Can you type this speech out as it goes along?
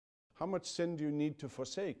How much sin do you need to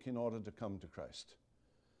forsake in order to come to Christ?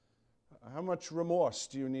 How much remorse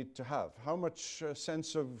do you need to have? How much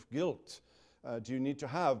sense of guilt do you need to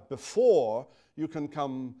have before you can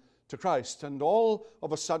come to Christ? And all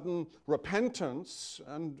of a sudden, repentance,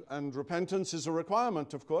 and repentance is a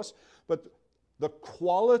requirement, of course, but the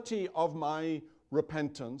quality of my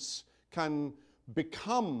repentance can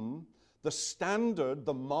become the standard,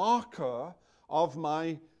 the marker of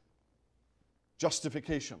my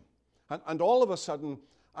justification. And all of a sudden,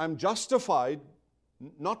 I'm justified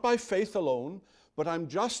not by faith alone, but I'm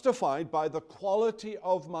justified by the quality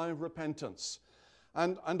of my repentance.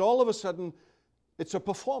 And all of a sudden, it's a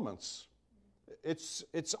performance. It's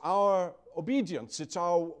our obedience. It's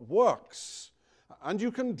our works. And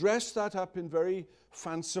you can dress that up in very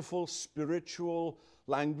fanciful, spiritual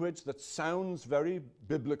language that sounds very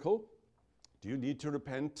biblical. Do you need to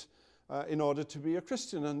repent in order to be a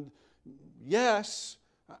Christian? And yes,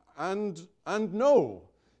 and no.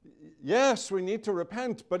 Yes, we need to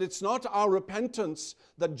repent, but it's not our repentance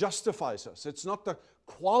that justifies us. It's not the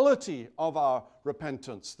quality of our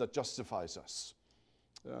repentance that justifies us.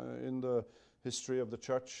 In the history of the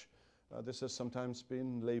church, this has sometimes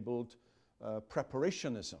been labeled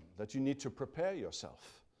preparationism, that you need to prepare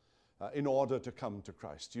yourself in order to come to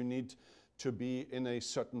Christ. You need to be in a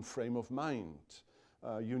certain frame of mind.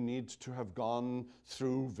 You need to have gone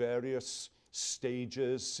through various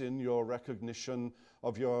stages in your recognition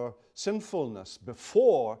of your sinfulness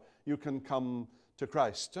before you can come to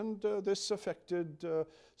Christ. And this affected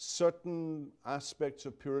certain aspects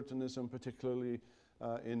of Puritanism, particularly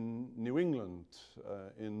in New England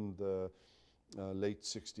in the late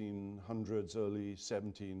 1600s, early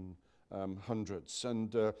 1700s.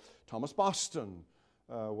 And Thomas Boston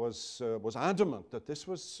was adamant that this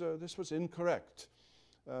was incorrect,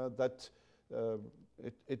 that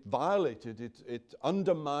it violated, it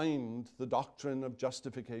undermined the doctrine of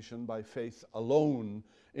justification by faith alone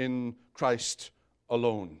in Christ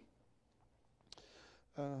alone.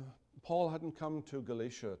 Paul hadn't come to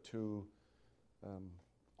Galatia to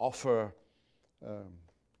offer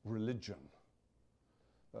religion,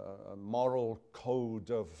 a moral code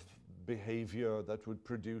of behavior that would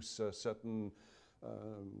produce a certain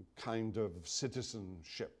kind of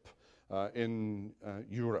citizenship in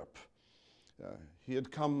Europe. He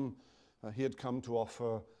had come to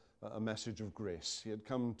offer a message of grace. He had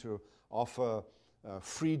come to offer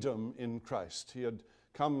freedom in Christ. He had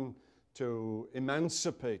come to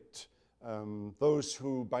emancipate those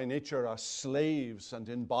who by nature are slaves and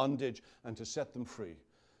in bondage, and to set them free,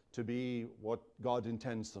 to be what God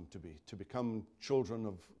intends them to be, to become children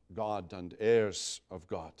of God and heirs of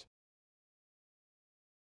God.